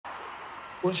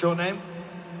What's your name?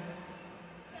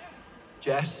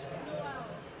 Jess?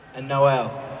 And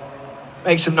Noel.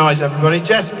 Make some noise, everybody.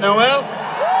 Jess and Noel.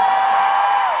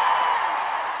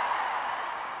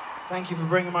 Thank you for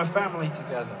bringing my family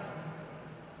together.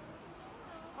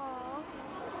 Oh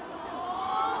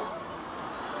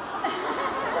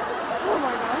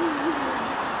my God.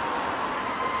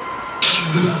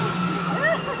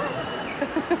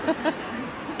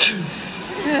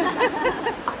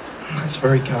 That's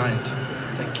very kind.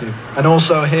 Thank you. And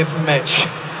also here for Mitch.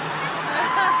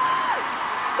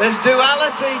 There's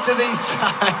duality to these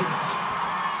sides.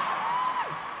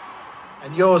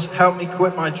 And yours, help me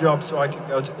quit my job so I can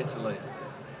go to Italy.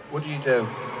 What do?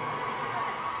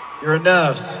 You're a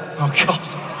nurse. Oh, God.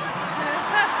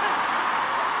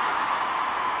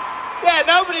 Yeah,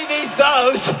 nobody needs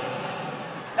those.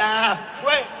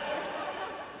 Quit.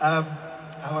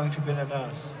 How long have you been a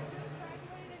nurse?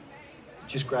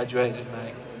 Just graduated,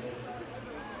 mate.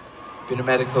 Been a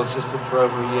medical assistant for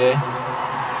over a year.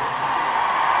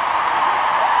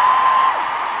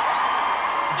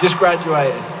 Just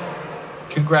graduated.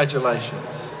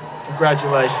 Congratulations.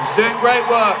 Congratulations. Doing great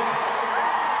work.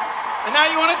 And now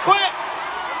you want to quit?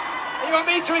 And you want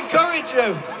me to encourage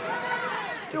you?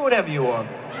 Do whatever you want.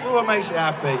 Do what makes you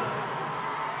happy.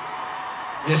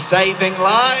 You're saving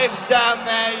lives down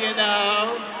there, you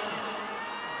know.